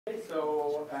Okay,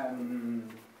 so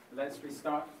let's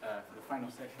restart the final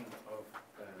session of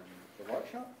the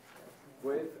workshop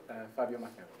with Fabio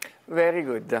Maccheroni. Very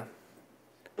good.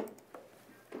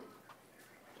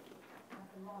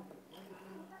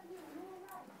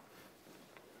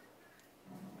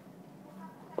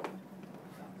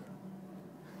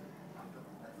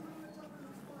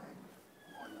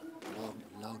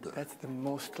 Louder. That's the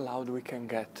most loud we can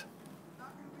get.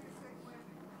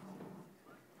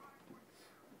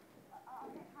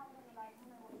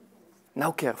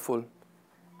 Now careful.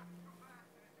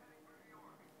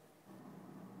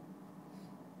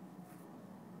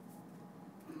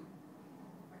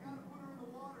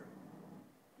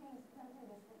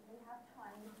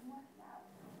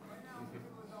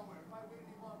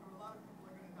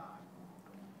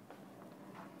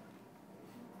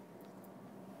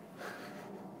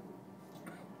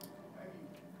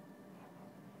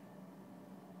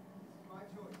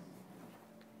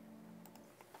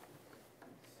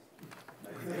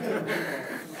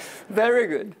 Very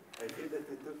good. I think that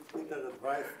it took Peter's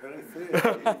advice very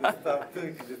seriously to start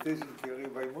doing decision theory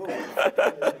by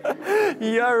movement.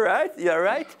 You're right, you're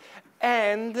right.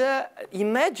 And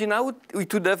imagine how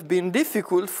it would have been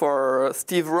difficult for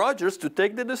Steve Rogers to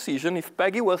take the decision if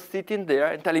Peggy was sitting there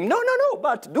and telling him, no, no, no,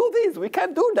 but do this, we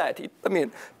can't do that. I mean,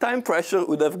 time pressure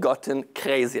would have gotten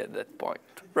crazy at that point,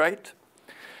 right?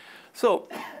 So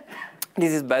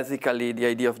this is basically the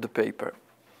idea of the paper.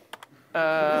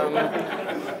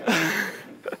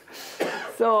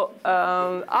 So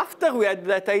after we had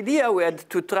that idea, we had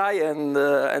to try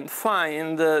and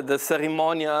find the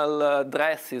ceremonial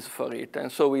dresses for it.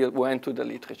 And so we went to the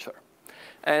literature.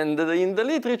 And in the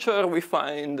literature, we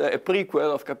find a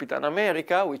prequel of Capitan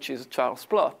America, which is Charles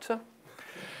Plot.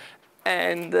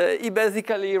 And he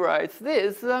basically writes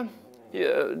this,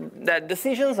 that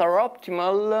decisions are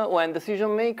optimal when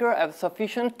decision makers have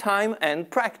sufficient time and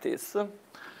practice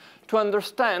to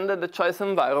understand the choice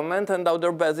environment and how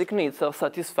their basic needs are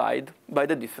satisfied by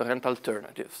the different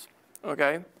alternatives.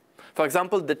 Okay? For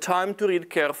example, the time to read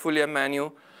carefully a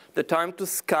menu, the time to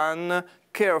scan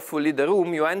carefully the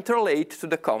room you enter late to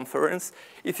the conference.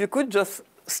 If you could just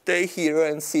stay here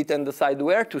and sit and decide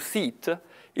where to sit,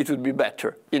 it would be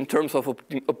better in terms of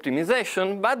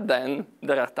optimization, but then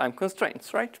there are time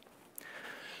constraints, right?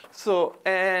 So,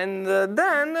 and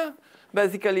then,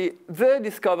 basically, the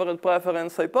discovered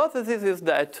preference hypothesis is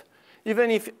that even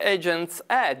if agents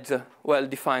had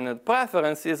well-defined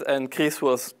preferences, and Chris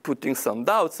was putting some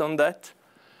doubts on that,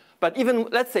 but even,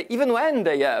 let's say, even when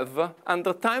they have,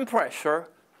 under time pressure,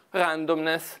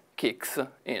 randomness kicks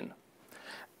in.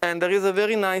 And there is a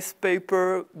very nice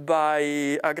paper by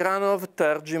Agranov,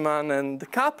 Terjiman, and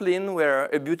Kaplan, where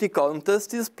a beauty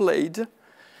contest is played.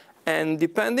 And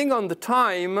depending on the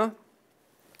time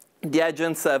the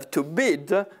agents have to bid,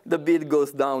 the bid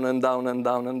goes down and down and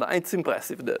down and down. It's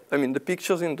impressive. I mean, the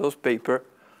pictures in those papers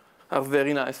are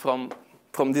very nice from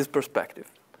this perspective.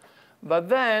 But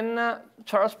then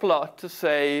Charles Plot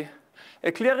say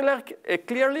a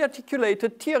clearly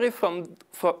articulated theory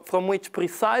from which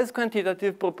precise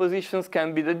quantitative propositions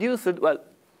can be deduced. Well,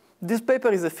 this paper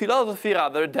is a philosophy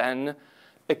rather than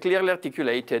a clearly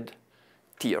articulated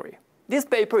theory. This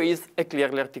paper is a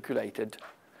clearly articulated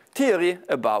theory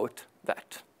about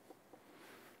that.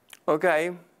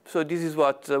 Okay, so this is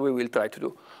what we will try to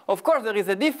do. Of course, there is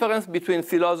a difference between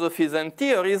philosophies and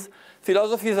theories.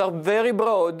 Philosophies are very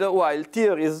broad, while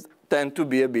theories tend to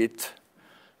be a bit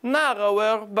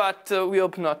narrower, but we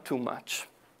hope not too much.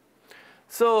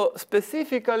 So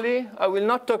specifically, I will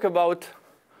not talk about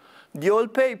the whole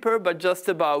paper, but just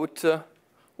about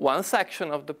one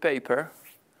section of the paper.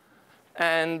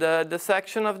 And the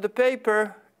section of the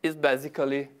paper is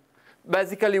basically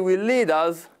will lead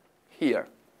us here.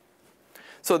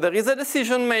 So there is a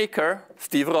decision maker,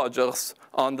 Steve Rogers,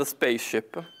 on the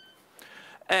spaceship.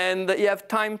 And you have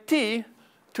time t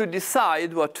to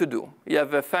decide what to do. You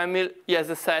have a family, he has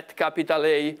a set capital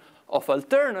A of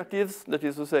alternatives. That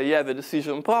is to say, you have a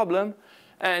decision problem,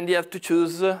 and you have to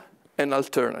choose an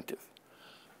alternative.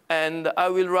 And I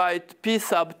will write P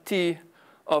sub t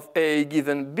of A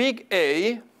given big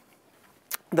A,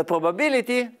 the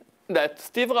probability that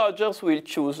Steve Rogers will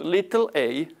choose little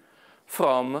a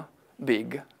from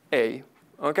big A,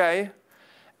 okay?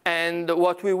 And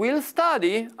what we will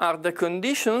study are the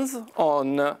conditions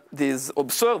on these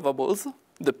observables,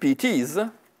 the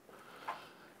PTs,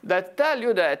 that tell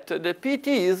you that the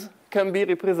PTs can be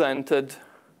represented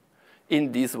in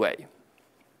this way.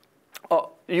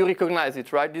 Oh, you recognize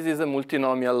it, right? This is a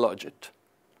multinomial logit.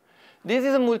 This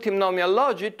is a multinomial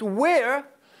logit where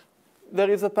there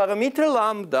is a parameter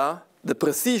lambda, the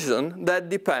precision, that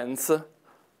depends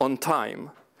on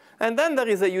time. And then there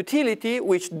is a utility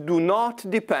which do not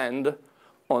depend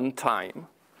on time.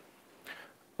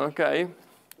 Okay?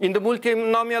 In the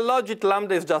multinomial logic,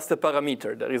 lambda is just a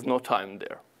parameter. There is no time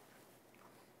there.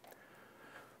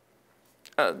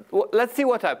 Let's see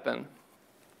what happens.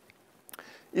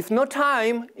 If no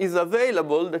time is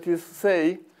available, that is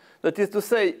to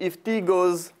say, if t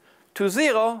goes to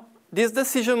 0, this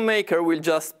decision maker will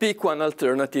just pick one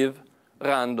alternative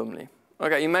randomly.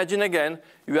 Okay, imagine again,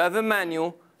 you have a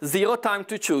menu, 0 time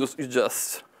to choose, you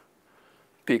just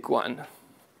pick one.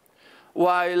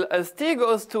 While as t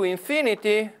goes to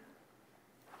infinity,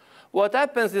 what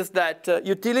happens is that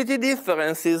utility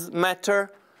differences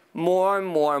matter more and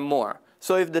more and more.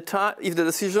 So if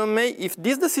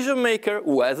this decision maker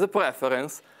who has a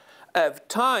preference have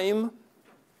time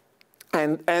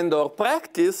and or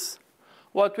practice,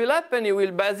 what will happen? It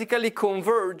will basically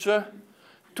converge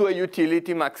to a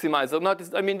utility maximizer.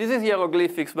 I mean, this is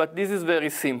hieroglyphics, but this is very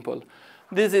simple.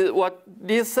 This is what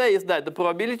this says, that the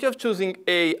probability of choosing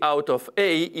A out of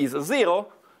A is 0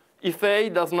 if A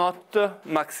does not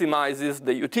maximizes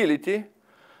the utility,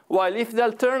 while if the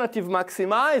alternative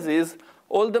maximizes,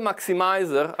 all the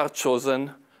maximizers are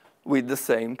chosen with the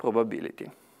same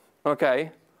probability.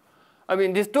 Okay? I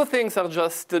mean, these two things are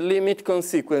just limit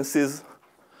consequences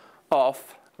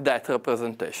of that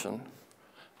representation.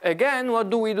 Again, what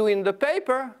do we do in the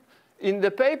paper? In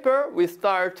the paper, we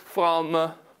start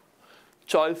from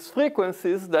choice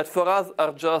frequencies that for us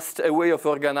are just a way of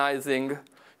organizing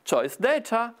choice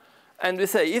data. And we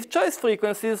say, if choice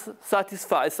frequencies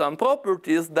satisfy some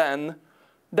properties, then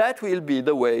that will be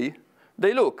the way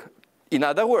they look. In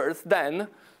other words, then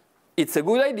it's a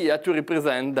good idea to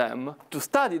represent them, to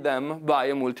study them by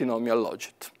a multinomial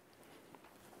logit.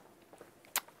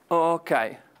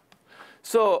 OK.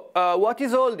 So what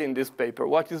is old in this paper?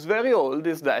 What is very old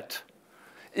is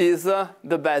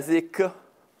the basic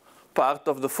part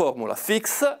of the formula.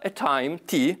 Fix a time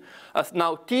t. As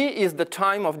now t is the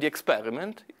time of the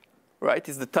experiment, right?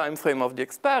 It's the time frame of the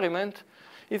experiment.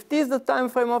 If t is the time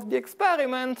frame of the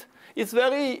experiment, it's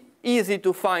very easy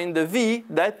to find the v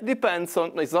that depends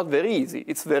on, it's not very easy,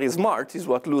 it's very smart, is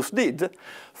what Luce did.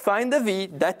 Find the v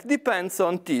that depends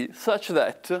on t such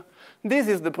that this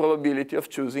is the probability of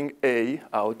choosing A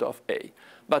out of A.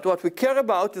 But what we care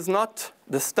about is not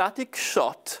the static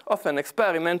shot of an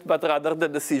experiment, but rather the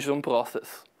decision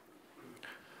process.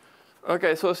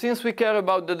 Okay, so since we care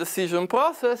about the decision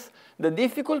process, the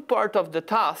difficult part of the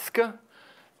task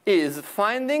is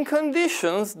finding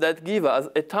conditions that give us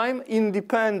a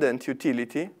time-independent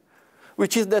utility,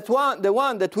 which is the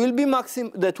one that would be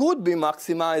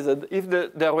maximized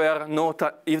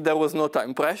if there was no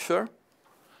time pressure,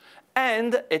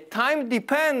 and a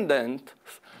time-dependent,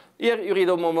 here you read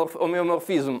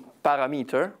homeomorphism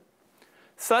parameter,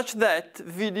 such that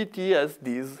VDT has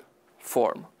this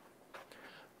form.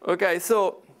 Okay,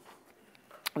 so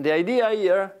the idea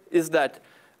here is that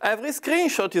every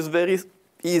screenshot is very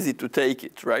easy to take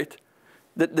it, right?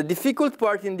 The difficult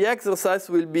part in the exercise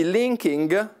will be linking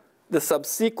the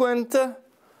subsequent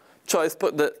choice,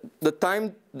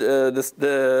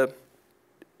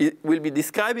 it will be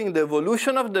describing the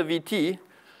evolution of the VT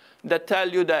that tell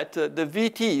you that the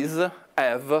VTs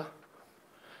have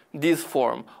this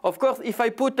form. Of course, if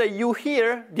I put a U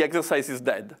here, the exercise is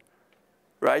dead,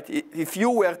 right? If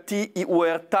U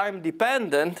were time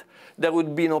dependent, there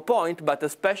would be no point, but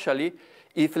especially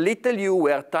if little u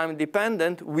were time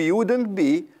dependent, we wouldn't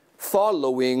be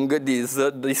following this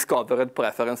discovered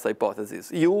preference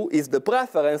hypothesis. U is the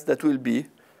preference that will be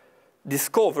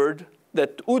discovered,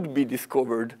 that would be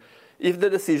discovered if the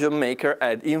decision maker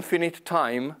had infinite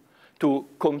time to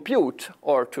compute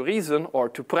or to reason or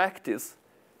to practice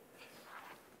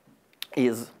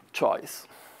his choice.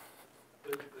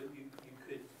 But you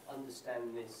could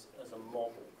understand this as a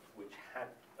model, which had,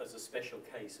 as a special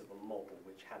case of a model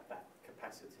which had that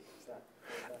capacity. Is that?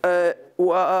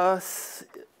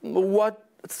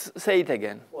 Say it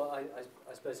again. Well,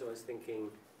 I suppose I was thinking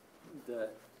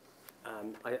that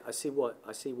I see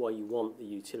why you want the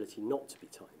utility not to be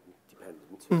time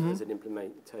dependent as an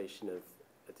implementation of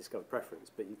a discovered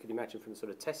preference. But you could imagine from a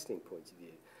sort of testing point of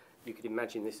view, you could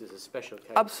imagine this as a special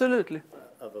case. Absolutely.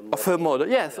 Of a model.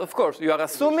 Yes, of course. You are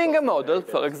assuming a model,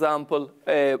 for example,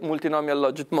 a multinomial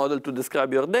logic model to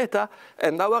describe your data,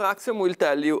 and our axiom will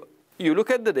tell you, you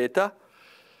look at the data,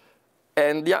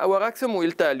 and our axiom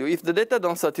will tell you if the data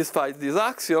don't satisfy this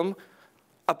axiom,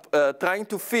 trying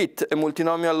to fit a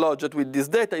multinomial logit with this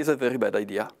data is a very bad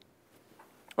idea.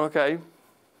 Okay?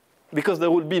 Because there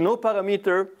will be no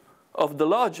parameter of the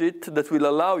logit that will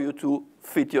allow you to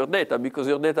fit your data, because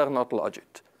your data are not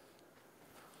logit.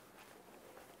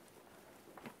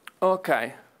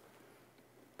 Okay.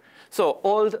 So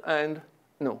old and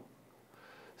new.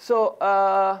 So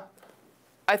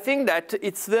I think that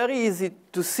it's very easy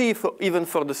to see, even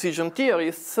for decision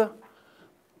theorists,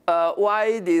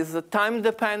 why this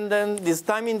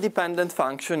time-independent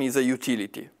function is a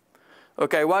utility.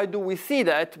 Okay, why do we see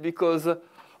that? Because,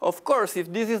 of course,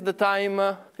 if this is the time,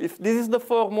 if this is the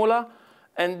formula,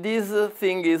 and this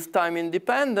thing is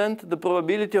time-independent, the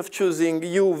probability of choosing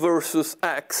u versus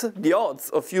x, the odds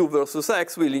of u versus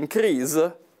x will increase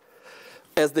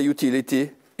as the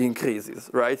utility increases,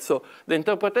 right? So the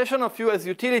interpretation of u as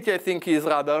utility, I think, is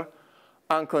rather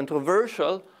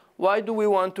uncontroversial. Why do we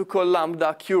want to call lambda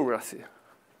accuracy?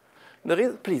 There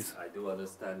is, please. I do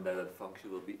understand that a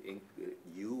function will be,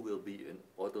 u will be an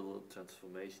ordinal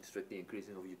transformation, strictly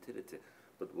increasing of utility.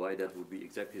 But why that would be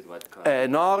exactly the right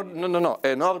kind? No.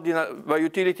 An ordinal, by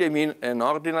utility I mean an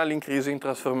ordinal increasing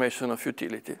transformation of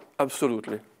utility.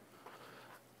 Absolutely.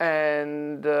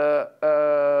 And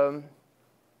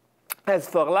as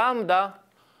for lambda,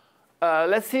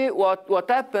 let's see what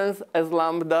happens as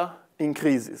lambda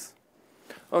increases.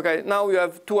 Okay, now we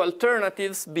have two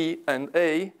alternatives, B and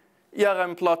A. Here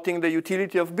I'm plotting the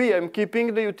utility of B. I'm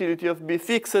keeping the utility of B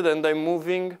fixed, and I'm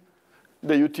moving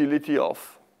the utility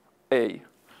of A.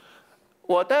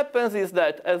 What happens is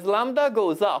that as lambda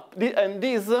goes up, and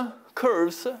these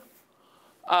curves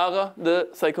are the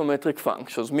psychometric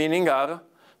functions, meaning are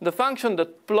the function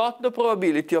that plot the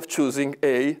probability of choosing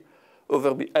A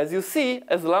over B. As you see,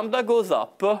 as lambda goes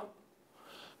up,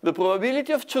 the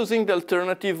probability of choosing the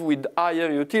alternative with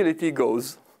higher utility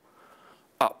goes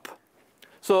up.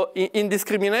 So in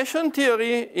discrimination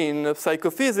theory, in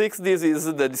psychophysics, this is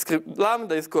the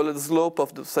lambda is called the slope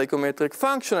of the psychometric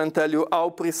function and tell you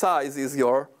how precise is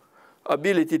your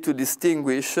ability to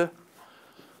distinguish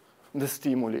the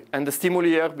stimuli. And the stimuli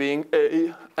here being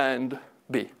A and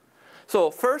B. So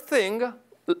first thing,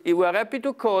 we are happy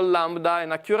to call lambda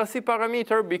an accuracy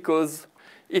parameter because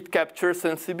it captures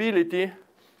sensitivity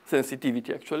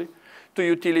actually, to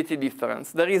utility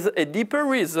difference. There is a deeper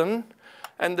reason.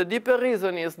 And the deeper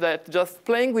reason is that just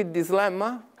playing with this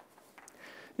lemma,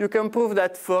 you can prove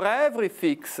that for every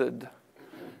fixed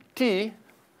t,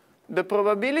 the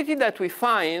probability that we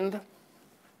find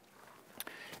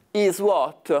is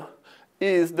what?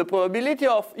 Is the probability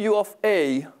of u of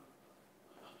A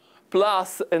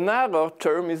plus an error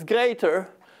term is greater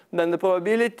than the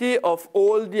probability of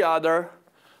all the other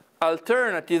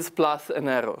alternatives plus an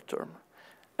error term.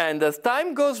 And as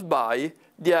time goes by,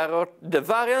 the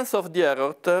variance of the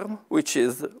error term, which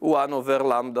is 1 over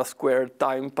lambda squared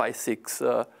times pi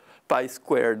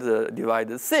squared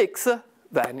divided 6,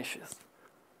 vanishes.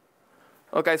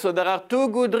 Okay, so there are two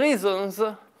good reasons.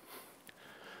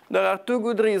 There are two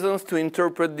good reasons to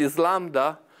interpret this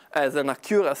lambda as an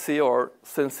accuracy or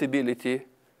sensibility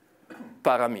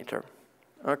parameter.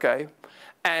 Okay,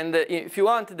 and if you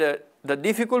want, the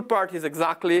difficult part is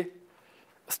exactly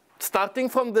starting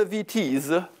from the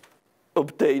VTs,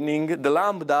 obtaining the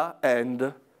lambda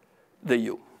and the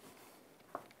u.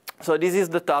 So this is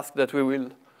the task that we will.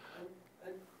 I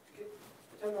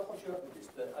don't know how to up with this,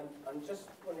 but I'm just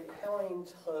wondering how I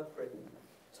interpret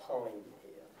time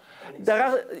here. There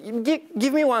are,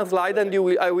 give me one slide and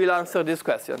I will answer this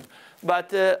question.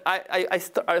 But I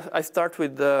start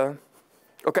with,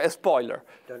 okay, a spoiler.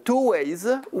 Two ways.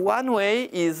 One way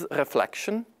is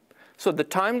reflection. So the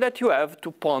time that you have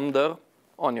to ponder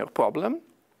on your problem.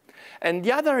 And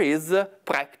the other is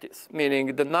practice,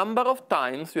 meaning the number of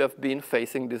times you have been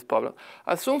facing this problem.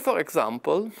 Assume, for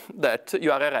example, that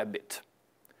you are a rabbit.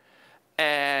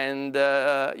 And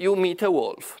you meet a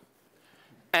wolf.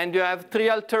 And you have three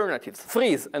alternatives.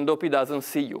 Freeze and hope he doesn't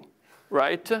see you,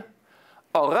 right?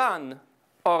 Or run,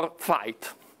 or fight.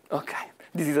 Okay,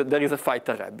 there is a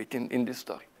fighter rabbit in this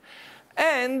story.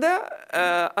 And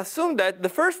assume that the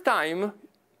first time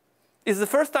is the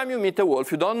first time you meet a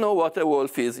wolf. You don't know what a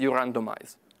wolf is. You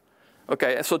randomize.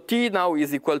 Okay, so t now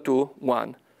is equal to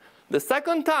 1. The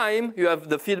second time, you have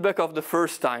the feedback of the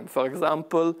first time. For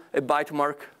example, a bite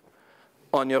mark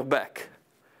on your back.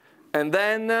 And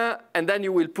then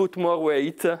you will put more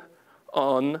weight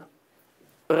on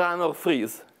run or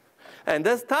freeze. And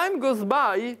as time goes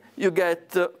by, you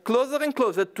get closer and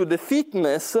closer to the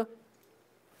fitness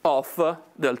of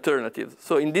the alternatives.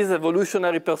 So in this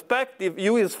evolutionary perspective,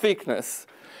 U is fitness.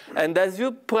 And as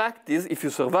you practice, if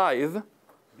you survive,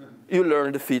 you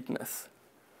learn the fitness.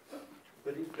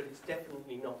 But it's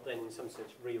definitely not then in some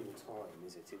sense real time,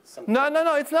 is it? It's something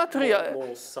no, it's not real.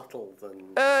 More subtle than...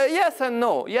 Yes and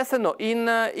no. Yes and no. In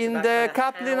the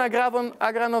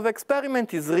Kaplan-Agranov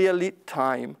experiment is really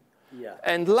time. Yeah.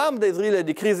 And lambda is really a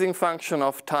decreasing function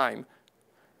of time.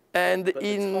 And but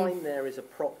the time there is a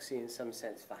proxy in some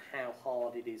sense for how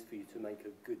hard it is for you to make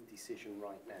a good decision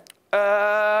right now.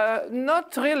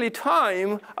 Not really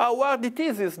time. How hard it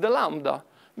is the lambda.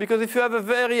 Because if you have a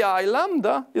very high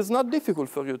lambda, it's not difficult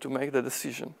for you to make the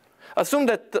decision. Assume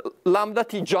that lambda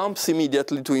t jumps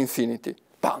immediately to infinity.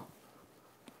 Bam.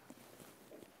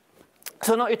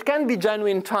 So now it can be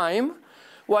genuine time,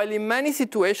 while in many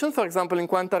situations, for example, in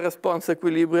quantum response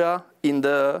equilibria, in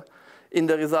the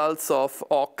results of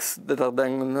OX that are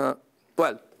then,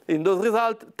 well, in those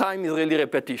results, time is really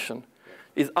repetition.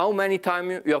 Is how many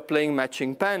times you are playing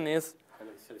matching pennies. And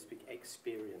so to speak,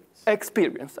 experience.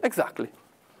 Experience, exactly.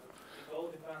 It all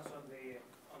depends on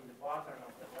the pattern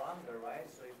of the lambda, right?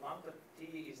 So if lambda t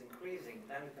is increasing,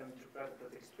 then you can interpret it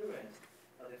as experience.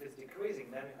 But if it's decreasing,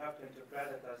 then you have to interpret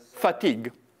it as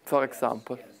fatigue, for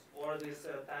example. Yes. Or this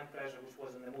time pressure, which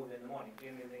was in the movie in the morning.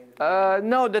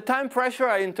 No, the time pressure,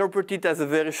 I interpret it as a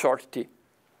very short t.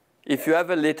 If you have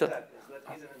a little... Exactly. So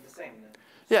that isn't it the same then?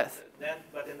 Yes. Then,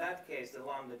 but in that case, the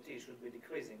lambda t should be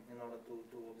decreasing in order to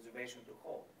observation to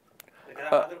hold.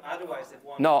 Otherwise, if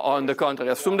one... No, on the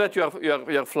contrary. Assume that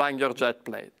you're flying your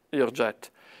jet.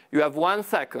 You have 1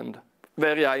 second,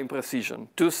 very high imprecision.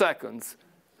 2 seconds,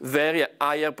 very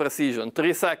higher precision.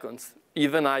 3 seconds,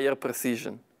 even higher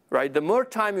precision. Right? The more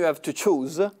time you have to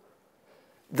choose,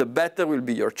 the better will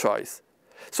be your choice.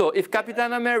 So if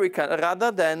Capitan America, rather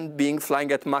than being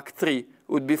flying at Mach 3,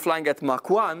 would be flying at Mach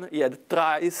 1, he had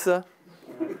thrice,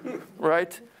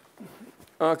 right?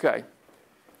 Okay.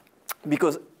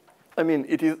 Because, I mean,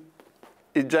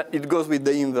 it goes with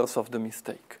the inverse of the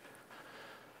mistake.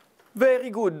 Very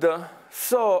good.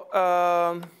 So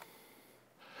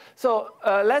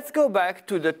let's go back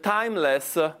to the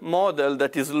timeless model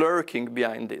that is lurking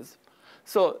behind this.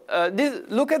 So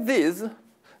look at this.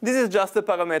 This is just a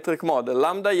parametric model.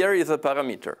 Lambda here is a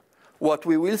parameter. What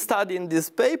we will study in this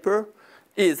paper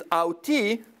is how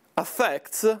t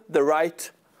affects the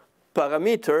right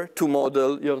parameter to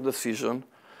model your decision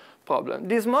problem.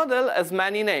 This model has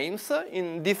many names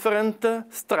in different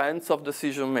strands of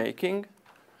decision making.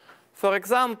 For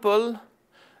example,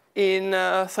 in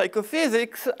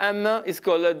psychophysics, M is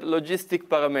called a logistic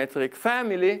parametric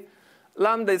family.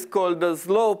 Lambda is called the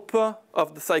slope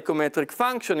of the psychometric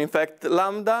function. In fact,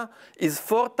 lambda is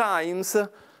 4 times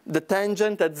the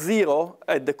tangent at 0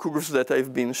 at the curves that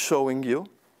I've been showing you.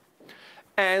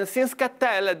 And since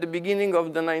Cattell, at the beginning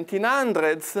of the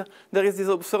 1900s, there is this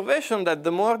observation that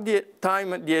the more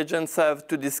time the agents have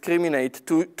to discriminate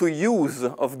to use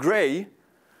of gray,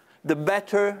 the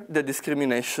better the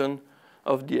discrimination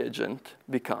of the agent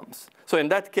becomes. So in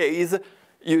that case,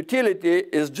 utility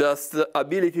is just the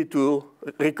ability to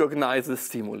recognize the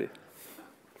stimuli.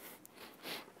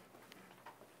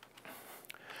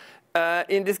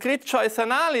 In discrete choice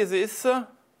analysis,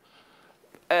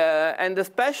 and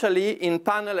especially in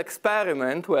panel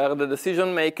experiment, where the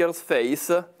decision makers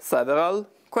face several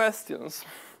questions.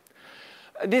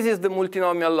 This is the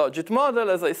multinomial logit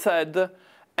model, as I said,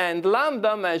 and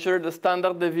lambda measures the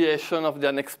standard deviation of the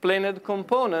unexplained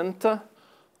component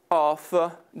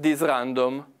of this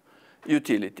random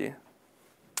utility.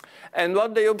 And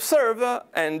what they observe,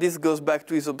 and this goes back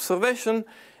to his observation,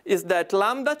 is that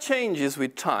lambda changes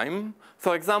with time.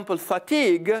 For example,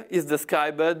 fatigue is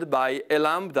described by a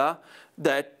lambda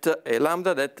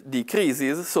that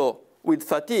decreases. So with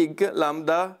fatigue,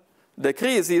 lambda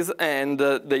decreases, and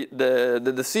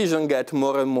the decision gets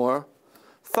more and more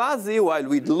fuzzy, while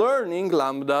with learning,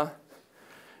 lambda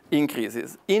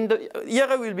increases. Here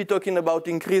I will be talking about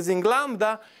increasing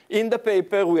lambda. In the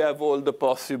paper, we have all the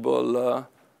possible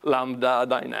lambda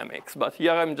dynamics. But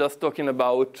here I'm just talking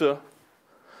about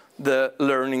the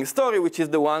learning story, which is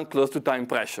the one close to time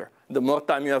pressure. The more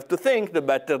time you have to think, the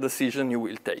better decision you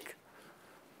will take.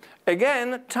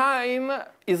 Again, time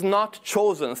is not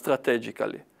chosen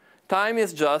strategically. Time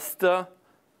is just a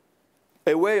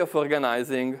way of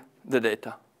organizing the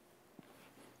data.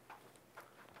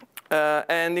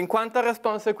 And in quantum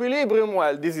response equilibrium,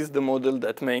 well, this is the model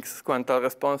that makes quantum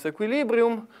response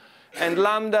equilibrium. And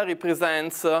lambda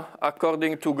represents,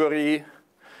 according to Goree,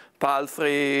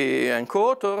 Palfrey, and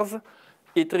co-authors,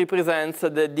 it represents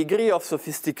the degree of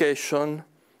sophistication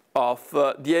of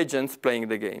the agents playing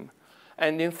the game.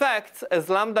 And in fact, as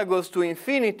lambda goes to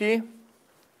infinity,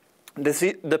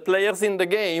 the players in the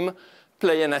game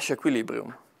play a Nash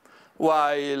equilibrium.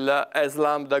 While as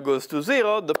lambda goes to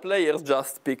 0, the players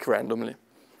just pick randomly.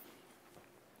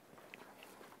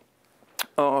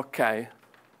 OK.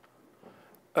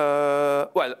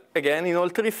 Well, again, in all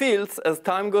 3 fields, as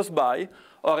time goes by,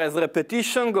 or as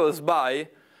repetition goes by,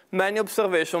 many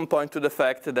observations point to the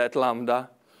fact that lambda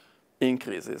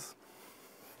increases.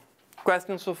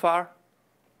 Questions so far?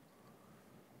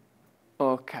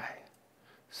 OK.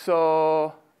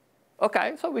 So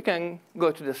we can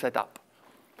go to the setup.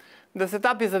 The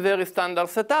setup is a very standard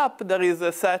setup. There is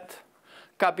a set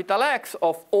capital X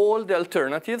of all the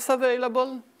alternatives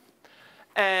available.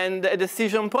 And a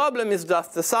decision problem is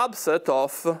just a subset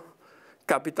of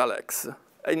capital X.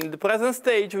 In the present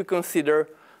stage, we consider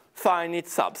finite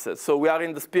subsets. So we are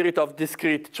in the spirit of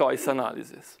discrete choice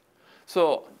analysis.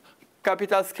 So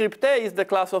capital script A is the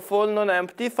class of all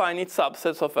non-empty finite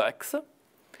subsets of X.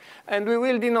 And we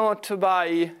will denote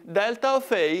by delta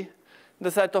of A the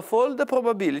set of all the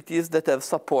probabilities that have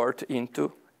support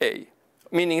into A.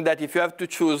 Meaning that if you have to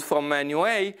choose from menu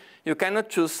A, you cannot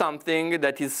choose something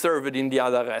that is served in the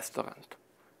other restaurant.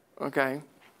 OK?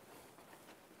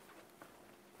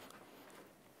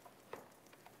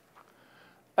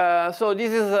 So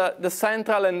this is the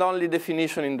central and only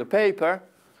definition in the paper,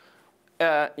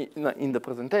 in the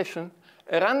presentation.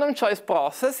 A random choice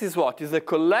process is what? Is a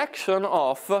collection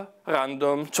of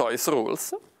random choice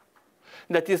rules.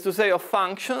 That is to say, of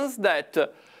functions that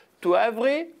to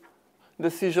every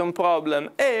decision problem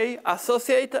A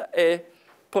associate a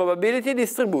probability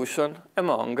distribution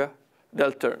among the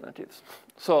alternatives.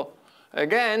 So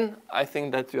again, I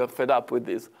think that you are fed up with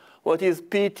this. What is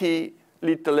PT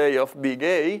little a of big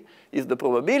A is the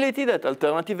probability that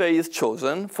alternative A is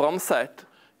chosen from set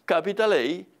capital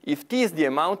A if T is the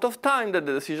amount of time that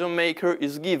the decision maker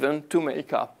is given to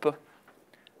make up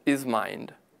his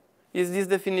mind. Is this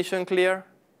definition clear?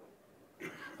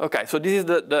 OK, so this is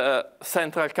the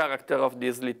central character of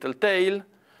this little tail.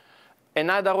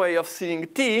 Another way of seeing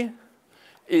T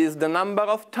is the number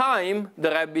of times the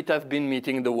rabbit has been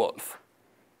meeting the wolf.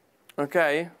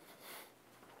 OK?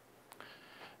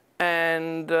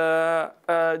 And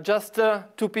just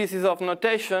two pieces of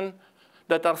notation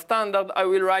that are standard. I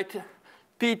will write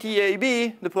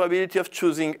PTAB, the probability of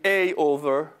choosing A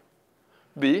over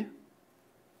B.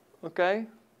 OK?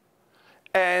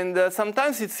 And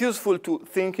sometimes it's useful to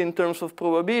think in terms of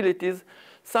probabilities.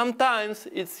 Sometimes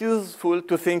it's useful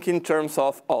to think in terms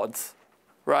of odds,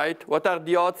 right? What are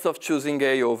the odds of choosing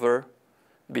A over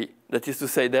B? That is to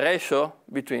say, the ratio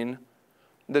between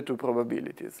the two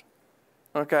probabilities.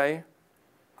 OK?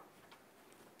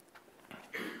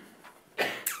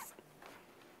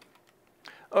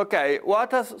 OK,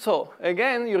 so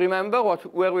again, you remember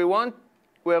where we want,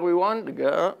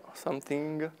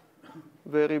 something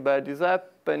very bad is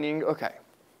happening. OK.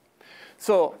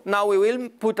 So now we will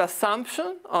put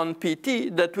assumption on PT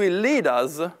that will lead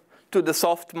us to the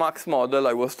softmax model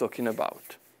I was talking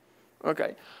about.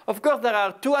 OK. Of course, there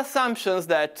are two assumptions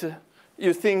that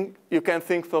you can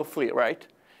think for free, right?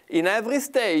 In every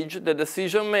stage, the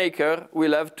decision maker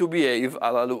will have to behave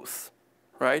a la loose,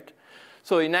 right?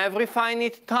 So in every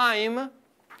finite time,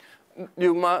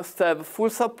 you must have full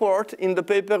support. In the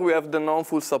paper, we have the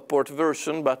non-full support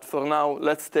version. But for now,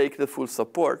 let's take the full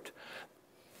support.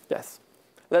 Yes.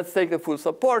 Let's take the full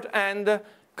support and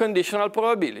conditional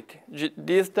probability.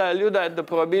 These tell you that the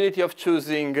probability of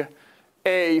choosing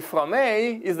A from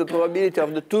A is the probability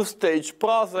of the two-stage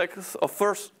process of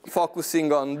first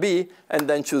focusing on B and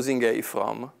then choosing A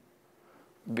from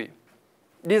B.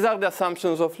 These are the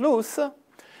assumptions of loose,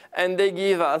 and they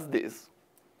give us this.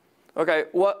 OK,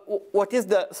 what is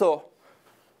the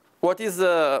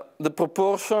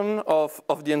proportion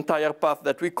of the entire path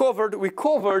that we covered? We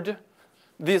covered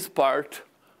this part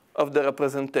of the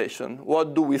representation.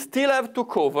 What do we still have to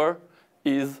cover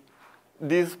is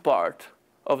this part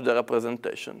of the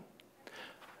representation.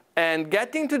 And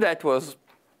getting to that was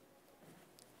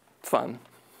fun.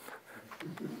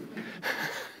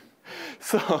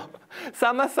 So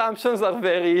some assumptions are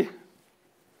very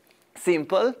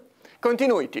simple.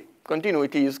 Continuity.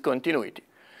 Continuity is continuity,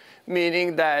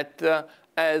 meaning that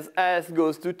as S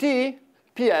goes to T,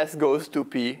 PS goes to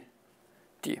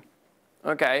PT.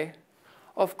 OK?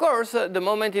 Of course, the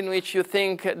moment in which you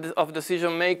think of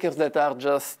decision makers that are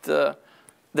just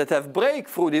that have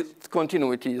breakthrough, this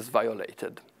continuity is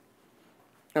violated.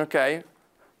 OK?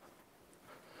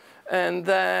 And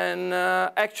then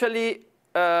actually,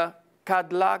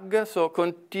 CAD-lag, so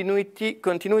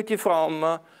continuity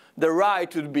from the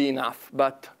right would be enough,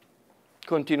 but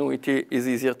continuity is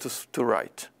easier to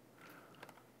write.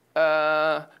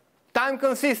 Time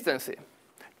consistency.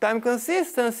 Time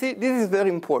consistency, this is very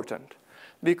important,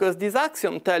 because this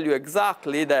axiom tells you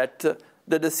exactly that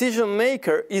the decision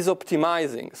maker is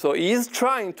optimizing. So he is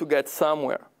trying to get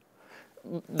somewhere.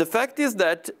 The fact is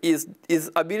that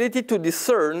his ability to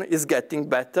discern is getting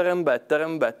better and better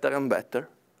and better and better.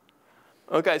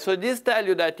 OK, so this tells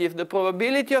you that if the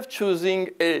probability of choosing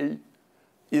A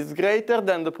is greater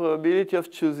than the probability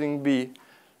of choosing B,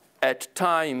 at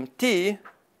time t,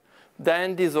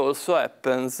 then this also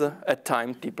happens at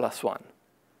time t plus 1.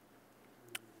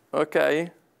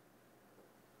 Okay?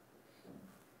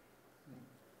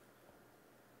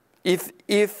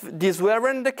 If this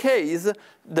weren't the case,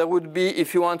 there would be,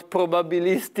 if you want,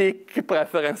 probabilistic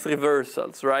preference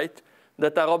reversals, right?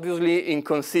 That are obviously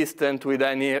inconsistent with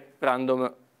any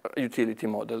random utility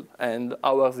model. And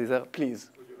ours is,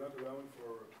 please. Would you not allow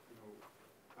for,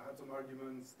 I had some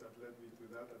arguments that led me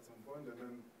to that at some point, and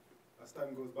then as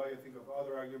time goes by, I think of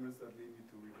other arguments that lead me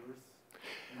to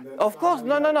reverse. Of course,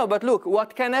 no, but look,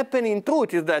 what can happen in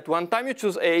truth is that one time you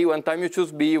choose A, one time you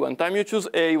choose B, one time you choose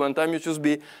A, one time you choose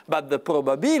B, but the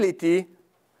probability,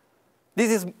 this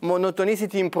is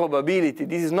monotonicity in probability.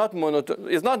 This is not monotone.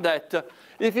 It's not that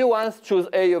if you once choose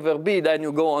A over B, then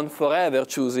you go on forever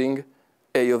choosing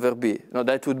A over B. No,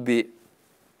 that would be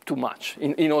too much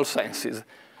in all senses.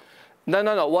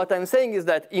 No. What I'm saying is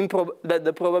that, that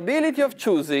the probability of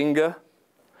choosing,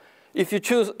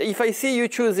 if I see you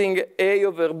choosing A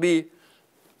over B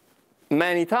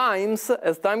many times,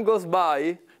 as time goes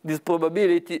by, this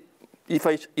probability,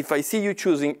 if I see you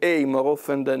choosing A more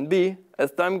often than B,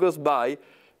 as time goes by,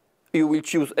 you will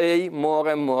choose A more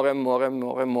and more and more and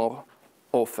more and more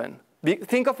often.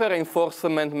 Think of a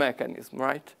reinforcement mechanism,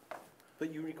 right?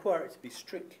 But you require it to be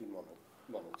strictly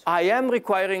monotone. I am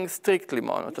requiring strictly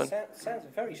monotone. Sounds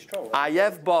very strong. I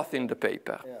have both in the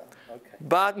paper. Yeah, okay.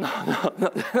 But no,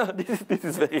 this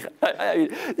is very,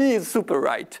 he is super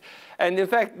right. And in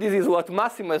fact, this is what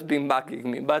Massimo has been bugging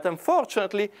me. But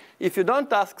unfortunately, if you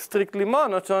don't ask strictly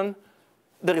monotone,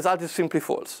 the result is simply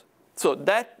false. So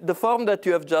the form that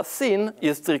you have just seen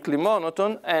is strictly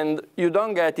monotone, and you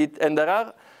don't get it. And there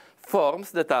are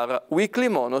forms that are weakly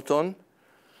monotone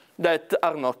that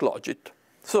are not logit.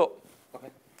 So,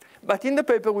 but in the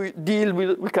paper, we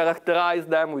characterize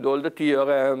them with all the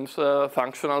theorems,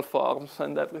 functional forms,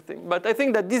 and everything. But I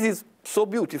think that this is so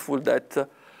beautiful that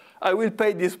I will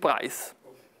pay this price.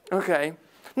 Okay?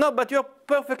 No, but you're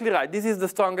perfectly right. This is the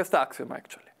strongest axiom,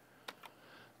 actually.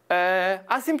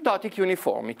 Asymptotic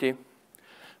uniformity.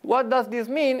 What does this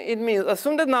mean? It means as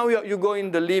soon as now you go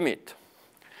in the limit,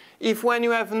 if when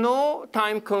you have no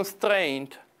time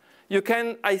constraint,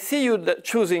 I see you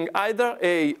choosing either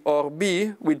A or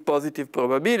B with positive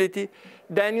probability,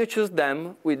 then you choose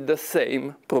them with the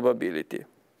same probability.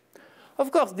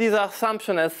 Of course, these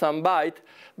assumptions have some bite,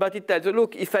 but it tells you,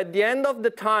 look, if at the end of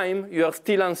the time you are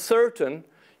still uncertain,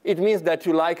 it means that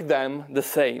you like them the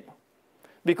same.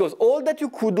 Because all that you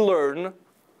could learn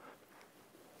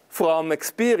from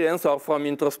experience or from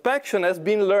introspection has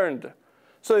been learned.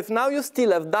 So if now you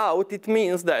still have doubt, it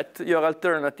means that your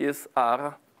alternatives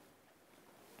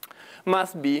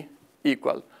must be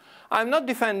equal. I'm not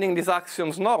defending these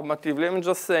axioms normatively. I'm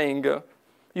just saying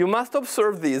you must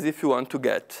observe these if you want to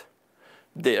get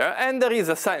there. And there is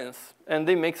a sense, and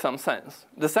they make some sense.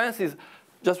 The sense is,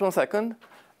 just one second,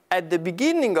 at the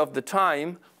beginning of the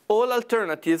time, all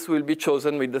alternatives will be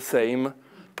chosen with the same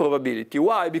probability.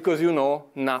 Why? Because you know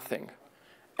nothing.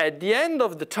 At the end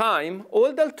of the time,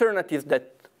 all the alternatives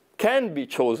that can be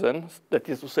chosen, that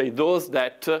is to say those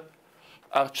that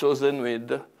are chosen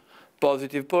with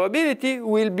positive probability,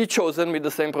 will be chosen with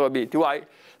the same probability. Why?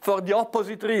 For the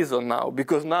opposite reason now,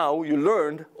 because now you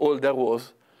learned all there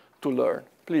was to learn.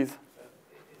 Please.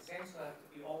 It seems like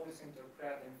you always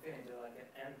interpret infinity like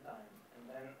an end time, and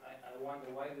then I wonder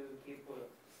why do you keep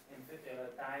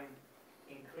time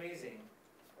increasing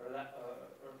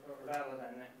rather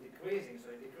than decreasing? So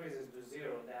it decreases to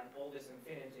 0, then all this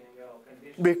infinity in your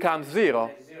condition becomes 0.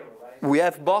 Right? We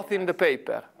have both in the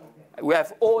paper. We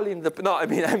have all in the, no, I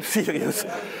mean, I'm serious.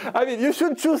 I mean, you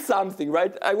should choose something,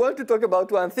 right? I want to talk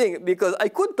about one thing, because I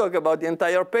could talk about the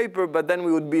entire paper, but then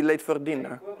we would be late for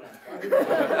dinner.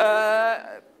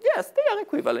 Yes, they are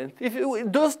equivalent.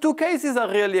 Those two cases are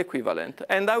really equivalent.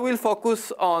 And I will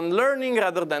focus on learning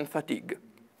rather than fatigue.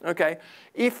 Okay?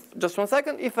 Just one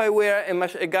second, if I were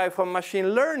a guy from machine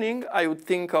learning, I would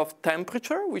think of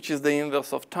temperature, which is the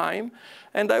inverse of time.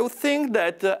 And I would think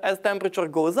that as temperature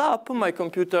goes up, my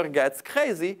computer gets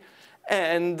crazy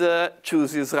and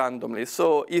chooses randomly.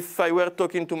 So if I were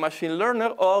talking to machine learner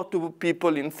or to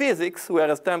people in physics,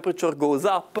 where as temperature goes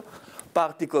up,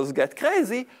 particles get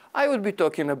crazy, I would be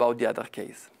talking about the other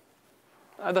case.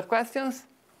 Other questions?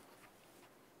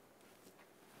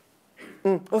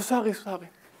 Oh, sorry.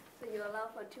 You allow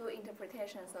for two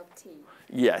interpretations of T.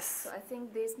 Yes. So I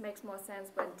think this makes more sense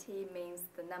when T means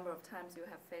the number of times you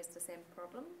have faced the same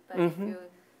problem. But if you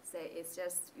say it's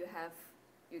just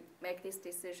you make this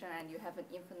decision and you have an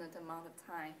infinite amount of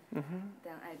time,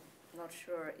 then I'm not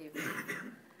sure if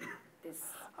this...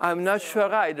 I'm not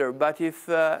sure either, but if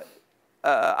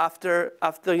after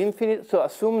infinite, so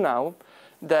assume now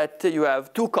that you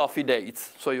have 2 coffee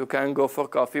dates. So you can go for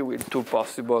coffee with 2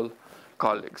 possible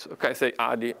colleagues, okay, say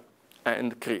Adi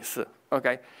and Chris,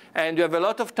 okay? And you have a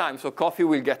lot of time, so coffee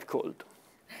will get cold.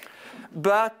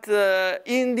 But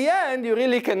in the end, you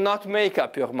really cannot make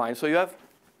up your mind. So you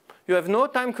have no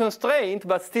time constraint,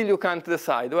 but still you can't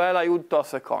decide. Well, I would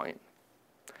toss a coin.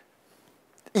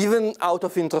 Even out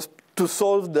of interest, to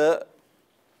solve the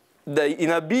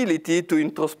inability to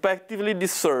introspectively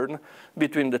discern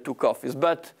between the 2 coffees.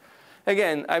 But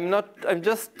again, I'm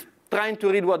just trying to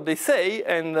read what they say,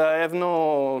 and I have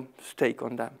no stake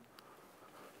on them.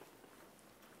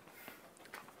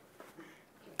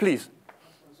 Please.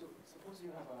 So suppose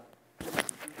you have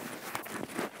a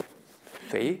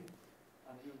Say.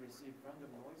 and you receive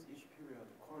random noise each period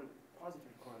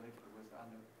positively correlated with the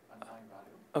underlying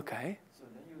value. Okay. So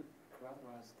then you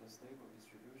characterize the stable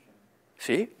distribution.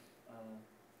 See?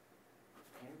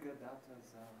 Can you get that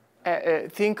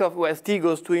as Think of as t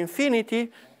goes to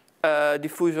infinity,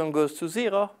 diffusion goes to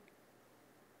 0.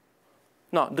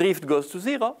 No, drift goes to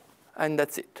 0, and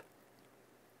that's it.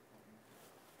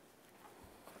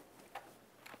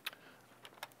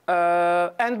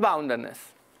 And boundedness,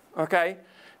 okay?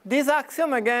 This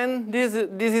axiom, again, this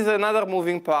is another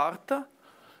moving part.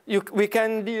 We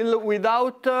can deal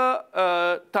without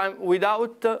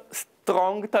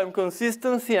strong time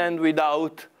consistency and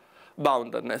without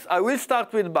boundedness. I will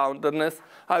start with boundedness.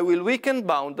 I will weaken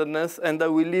boundedness, and I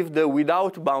will leave the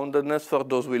without boundedness for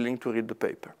those willing to read the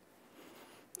paper.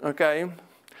 Okay?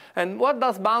 And what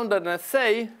does boundedness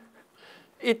say?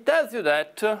 It tells you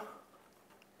that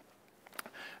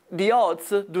the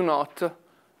odds do not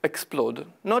explode.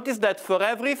 Notice that for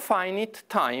every finite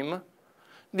time,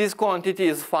 this quantity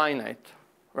is finite,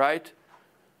 right?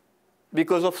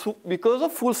 Because of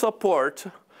full support,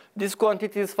 this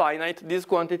quantity is finite, this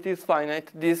quantity is finite,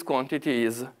 this quantity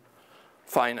is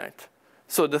finite.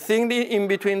 So the thing in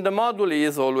between the moduli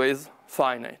is always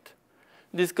finite.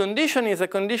 This condition is a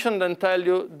condition that tells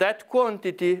you that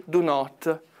quantity do not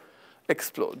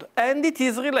explode. And it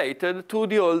is related to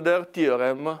the older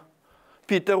theorem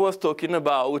Peter was talking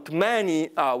about many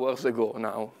hours ago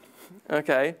now.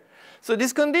 Okay? So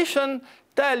this condition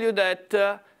tells you that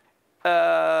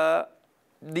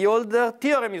the older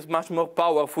theorem is much more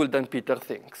powerful than Peter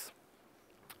thinks.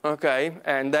 Okay?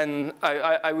 And then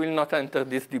I will not enter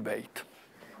this debate.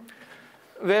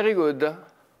 Very good.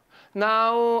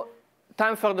 Now,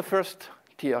 time for the first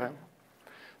theorem.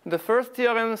 The first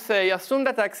theorem says, assume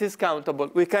that X is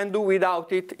countable. We can do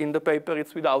without it. In the paper,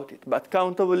 it's without it. But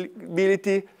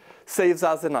countability saves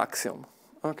us an axiom.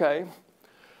 Okay?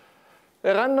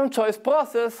 A random choice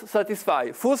process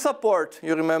satisfies full support.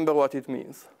 You remember what it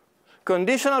means.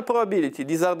 Conditional probability.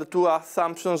 These are the 2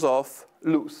 assumptions of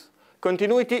loose.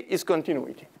 Continuity is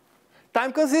continuity.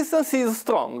 Time consistency is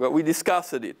strong. We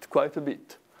discussed it quite a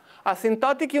bit.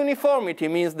 Asymptotic uniformity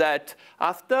means that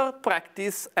after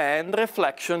practice and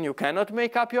reflection, you cannot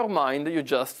make up your mind. You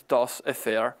just toss a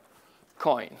fair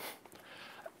coin.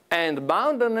 And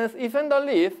boundedness, if and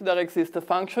only if there exists a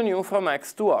function u from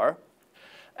x to r,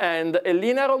 and a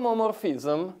linear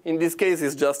homomorphism, in this case,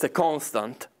 is just a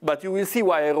constant. But you will see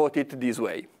why I wrote it this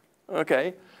way.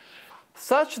 Okay?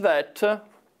 Such that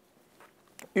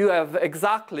you have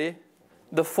exactly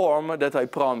the form that I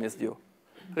promised you.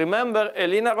 Remember, a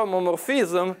linear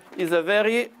homomorphism is a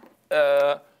very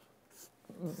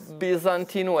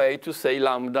Byzantine way to say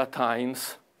lambda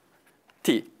times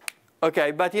t.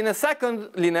 Okay, but in a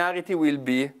second, linearity will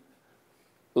be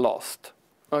lost.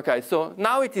 Okay, so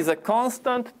now it is a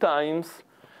constant times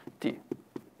t.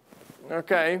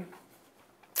 Okay?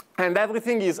 And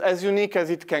everything is as unique as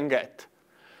it can get.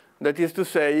 That is to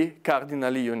say,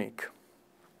 cardinally unique.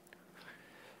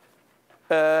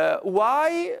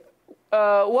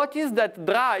 What is that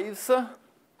drives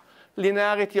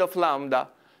linearity of lambda?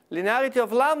 Linearity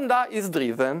of lambda is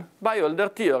driven by Euler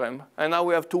theorem. And now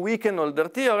we have to weaken Euler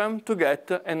theorem to get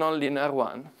a nonlinear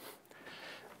one.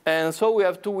 And so we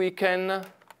have to weaken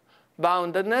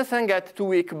boundedness and get to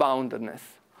weak boundedness.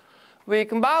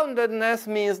 Weak boundedness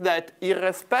means that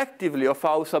irrespectively of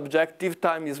how subjective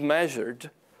time is measured,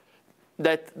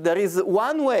 that there is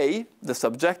one way, the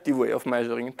subjective way of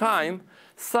measuring time,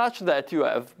 such that you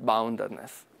have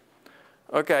boundedness.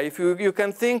 Okay, if you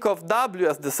can think of W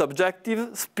as the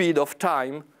subjective speed of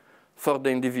time for the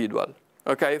individual.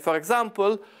 Okay, for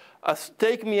example,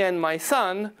 take me and my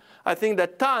son, I think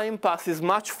that time passes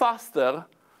much faster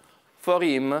for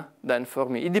him than for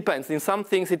me. It depends. In some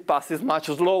things, it passes much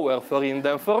slower for him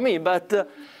than for me, but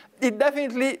it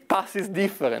definitely passes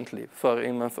differently for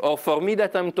him, or for me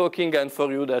that I'm talking and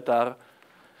for you that are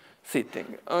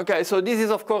sitting. Okay, so this is,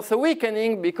 of course, a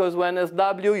weakening, because when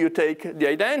SW you take the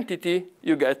identity,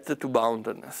 you get to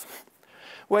boundedness.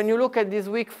 When you look at this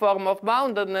weak form of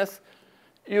boundedness,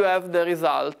 you have the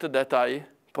result that I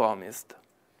promised.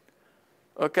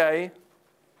 Okay?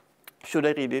 Should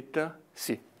I read it?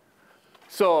 Si.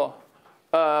 So,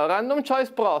 random choice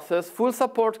process, full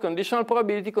support, conditional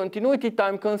probability, continuity,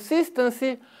 time,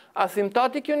 consistency,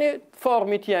 asymptotic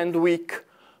uniformity, and weak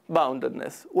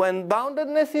boundedness. When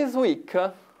boundedness is weak,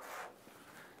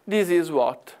 this is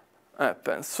what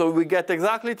happens. So we get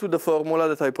exactly to the formula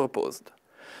that I proposed.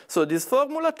 So this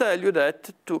formula tells you that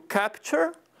to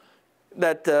capture,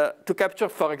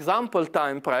 for example,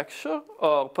 time pressure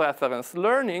or preference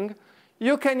learning,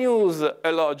 you can use a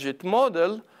logit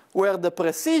model where the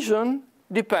precision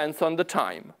depends on the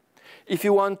time. If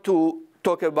you want to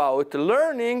talk about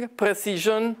learning,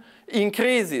 precision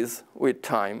increases with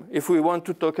time. If we want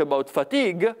to talk about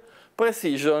fatigue,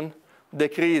 precision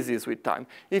decreases with time.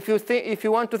 If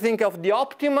you want to think of the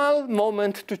optimal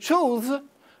moment to choose,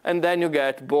 and then you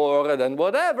get bored and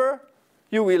whatever,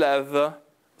 you will have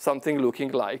something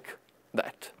looking like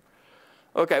that.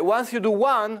 Okay, once you do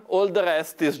one, all the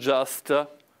rest is just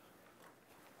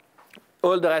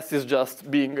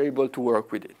being able to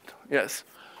work with it. Yes.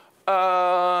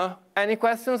 Any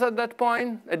questions at that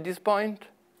point? At this point?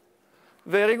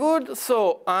 Very good.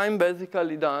 So I'm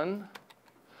basically done.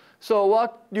 So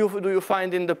what do you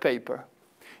find in the paper?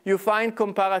 You find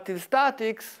comparative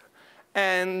statics,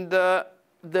 and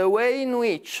the way in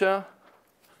which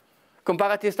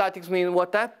comparative statics mean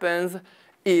what happens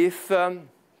if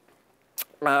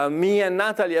me and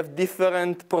Natalie have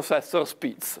different processor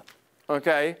speeds.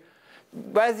 Okay?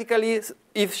 Basically,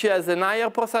 if she has a higher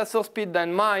processor speed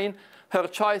than mine, her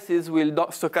choices will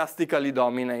stochastically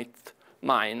dominate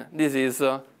mine. This is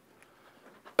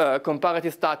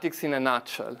comparative statics in a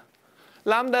nutshell.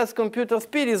 Lambda's computer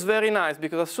speed is very nice,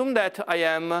 because assume that I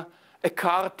am a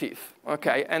car thief,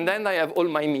 okay? And then I have all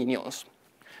my minions.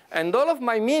 And all of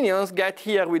my minions get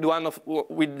here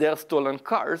with their stolen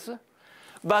cars.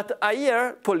 But I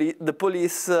hear the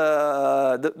police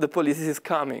is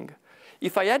coming.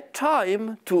 If I had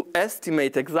time to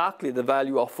estimate exactly the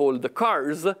value of all the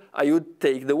cars, I would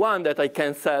take the one that I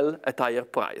can sell at higher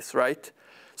price, right?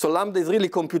 So lambda is really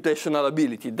computational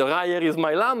ability. The higher is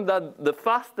my lambda, the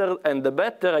faster and the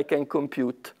better I can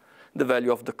compute the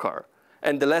value of the car.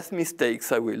 And the less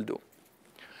mistakes I will do.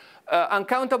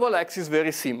 Uncountable X is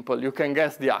very simple. You can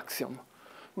guess the axiom.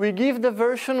 We give the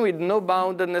version with no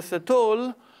boundedness at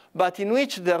all, but in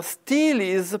which there still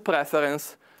is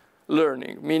preference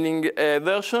learning, meaning a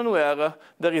version where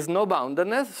there is no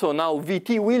boundedness. So now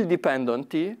VT will depend on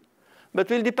T, but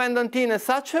will depend on T in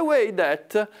such a way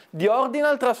that the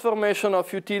ordinal transformation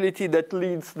of utility that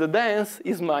leads the dance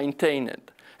is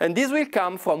maintained. And this will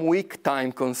come from weak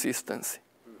time consistency.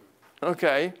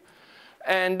 Okay?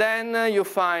 And then you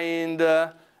find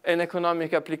an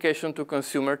economic application to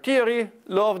consumer theory.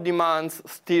 Law of demands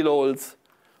still holds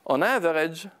on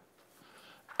average.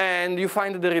 And you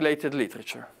find the related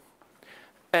literature.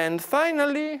 And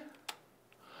finally,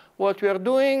 what we are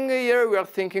doing here, we are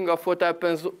thinking of what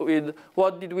happens with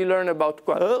what did we learn about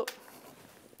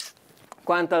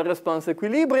quantal response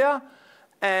equilibria,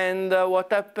 and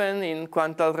what happened in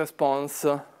quantal response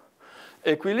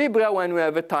equilibria when we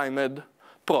have a timed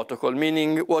protocol,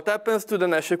 meaning what happens to the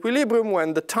Nash equilibrium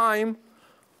when the time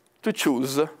to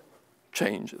choose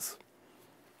changes.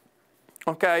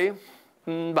 Okay?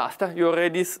 Basta. You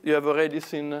have already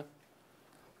seen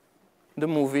the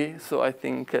movie, so I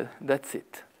think that's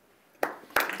it.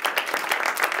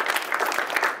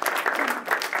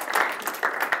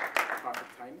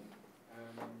 Perfect timing.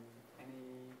 Any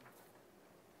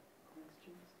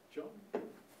questions? John?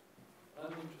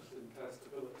 I'm interested in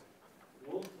testability.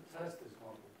 In order to test this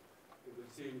model, it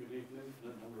would seem you need an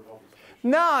infinite number of observations.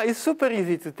 No, it's super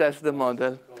easy to test the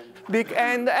model.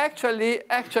 And actually,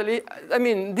 I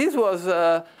mean, this was,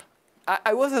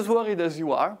 I was as worried as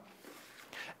you are,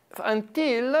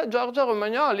 until Giorgio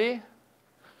Romagnoli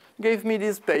gave me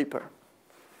this paper.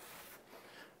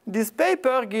 This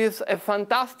paper gives a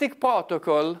fantastic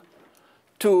protocol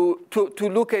to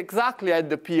look exactly at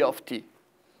the P of T.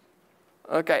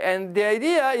 Okay, and the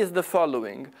idea is the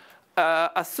following.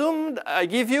 Assume I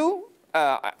give you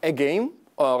a game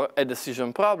or a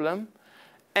decision problem,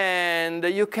 and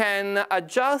you can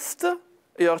adjust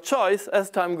your choice as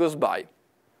time goes by.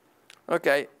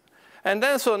 Okay, and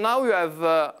then so now you have,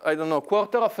 I don't know, a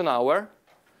quarter of an hour,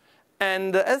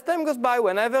 and as time goes by,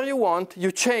 whenever you want,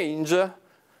 you change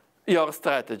your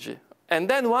strategy. And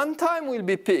then one time will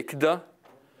be picked,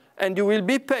 and you will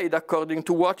be paid according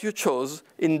to what you chose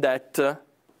in that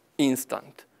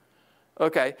instant.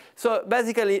 Okay, so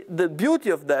basically the beauty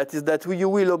of that is that you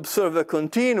will observe a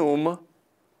continuum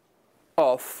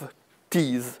of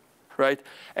t's, right?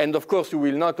 And of course you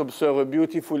will not observe a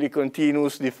beautifully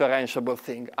continuous differentiable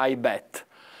thing, I bet.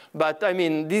 But I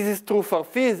mean, this is true for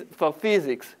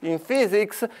physics. In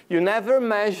physics, you never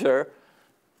measure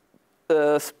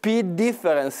speed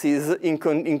differences in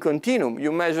continuum.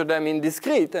 You measure them in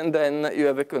discrete, and then you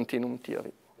have a continuum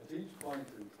theory. At each point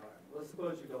in time, let's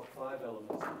suppose you've got 5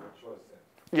 elements in your choice set.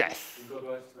 Yes. You've got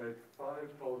to estimate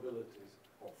 5 probabilities,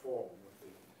 or 4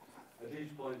 at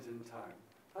each point in time.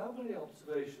 How many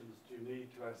observations do you need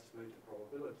to estimate the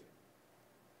probability?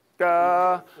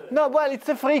 No, well, it's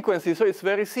a frequency, so it's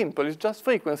very simple. It's just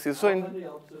frequency. So How many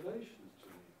observations do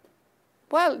you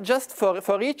need? Well, just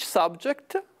for each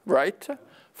subject, right?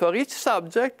 For each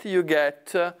subject, you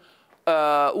get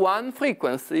 1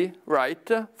 frequency,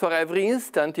 right? For every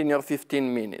instant in your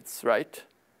 15 minutes, right?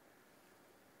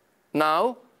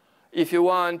 Now, if you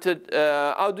wanted,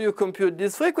 how do you compute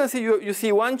this frequency? You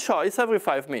see 1 choice every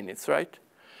 5 minutes, right?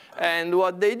 And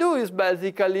what they do is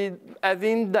basically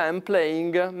having them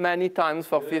playing many times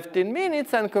for 15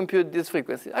 minutes and compute this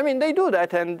frequency. I mean, they do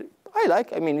that, and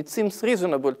I mean, it seems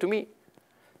reasonable to me.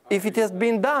 If it has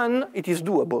been done, it is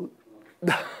doable.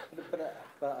 But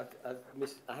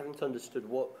I haven't understood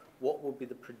what would be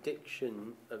the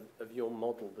prediction of your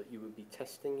model that you would be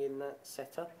testing in that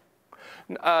setup?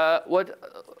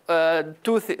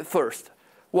 First,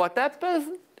 what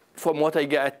happens, from what I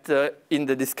get in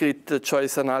the discrete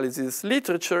choice analysis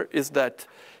literature, is that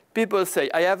people say,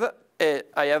 I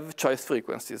have choice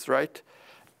frequencies, right?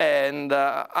 And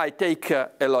I take the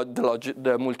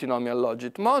multinomial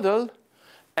logit model,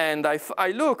 and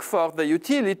I look for the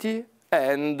utility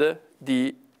and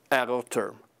the error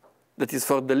term. That is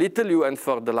for the little u and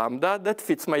for the lambda that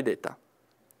fits my data,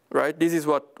 right? This is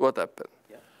what happened.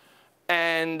 Yeah.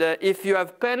 And if you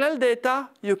have panel data,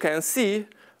 you can see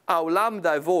how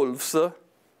lambda evolves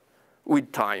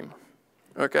with time,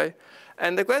 okay?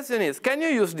 And the question is, can you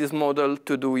use this model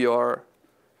to do your,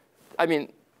 I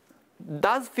mean,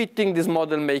 does fitting this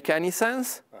model make any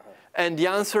sense? And the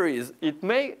answer is, it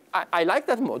may. I like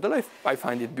that model. I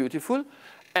find it beautiful.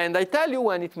 And I tell you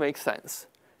when it makes sense.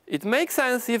 It makes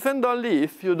sense if and only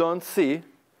if you don't see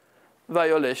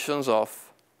violations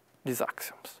of these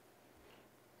axioms.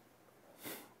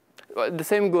 The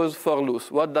same goes for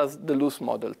loose. What does the loose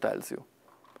model tell you?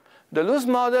 The loose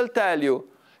model tells you,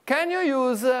 can you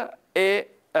use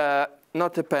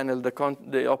not a panel,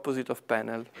 the opposite of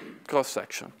panel,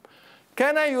 cross-section.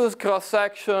 Can I use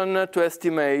cross-section to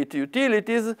estimate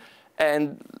utilities?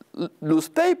 And loose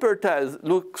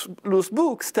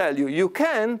books tell you you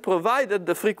can, provided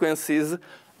the frequencies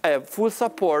have full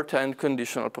support and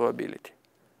conditional probability.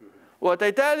 What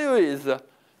I tell you is,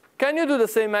 can you do the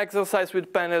same exercise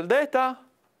with panel data?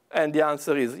 And the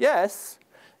answer is yes,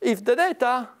 if the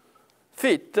data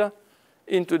fit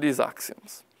into these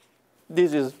axioms.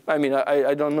 This is, I mean,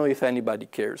 I don't know if anybody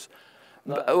cares.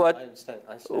 No, I understand.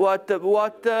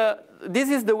 This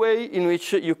is the way in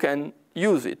which you can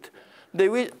use it.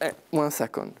 One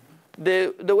second.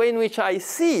 The way in which I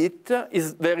see it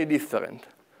is very different.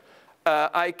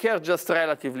 I care just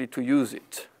relatively to use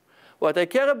it. What I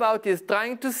care about is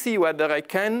trying to see whether I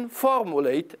can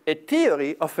formulate a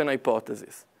theory of an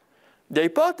hypothesis. The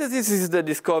hypothesis is the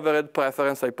discovered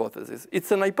preference hypothesis.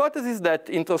 It's an hypothesis that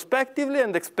introspectively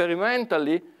and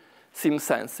experimentally seems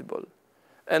sensible.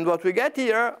 And what we get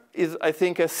here is, I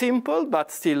think, a simple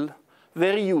but still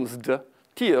very used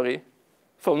theory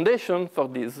foundation for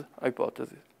this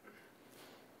hypothesis.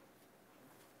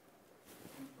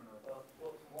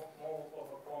 More of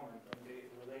a comment on the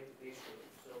related issue.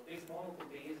 So this model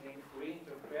could be easily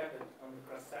reinterpreted on the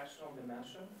cross-sectional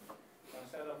dimension.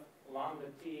 Instead of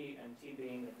lambda t and t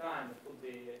being the time, it could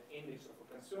be the index of a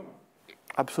consumer.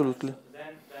 Absolutely. So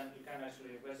then you can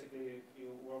actually, basically,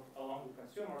 you work along with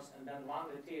consumers, and then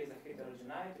lambda t is a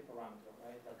heterogeneity parameter,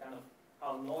 right? That kind of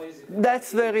how noisy.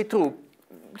 That's very true.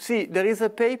 See, there is a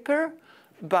paper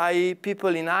by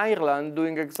people in Ireland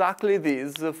doing exactly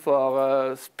this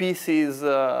for species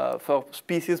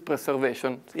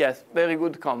preservation. Yes, very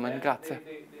good comment. Grazie.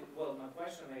 Well, my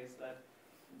question is that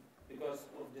because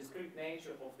of the discrete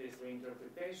nature of this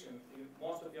reinterpretation,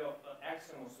 most of your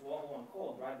axioms won't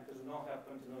hold, right? Because we don't have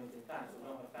continuity in time, so we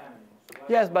don't have time anymore.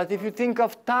 So yes, but if you think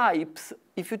of types,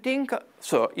 if you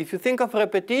think of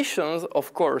repetitions,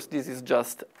 of course, this is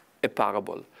just a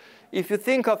parable. If you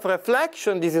think of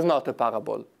reflection, this is not a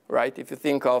parable, right? If you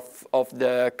think of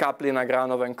the Kaplan,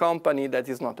 Agranov, and company, that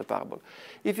is not a parable.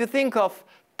 If you think of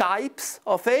types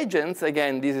of agents,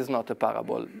 again, this is not a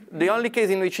parable. The only case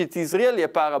in which it is really a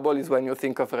parable is when you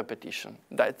think of repetition.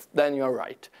 Then you're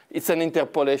right. It's an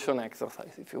interpolation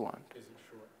exercise, if you want. Is it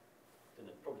short? Then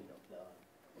it's probably not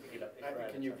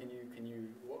that. Can you,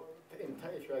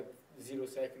 if you had 0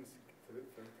 seconds to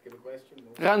give a question?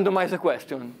 Randomize a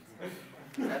question.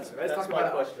 That's my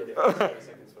question.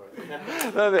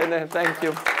 Va bene, thank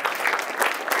you.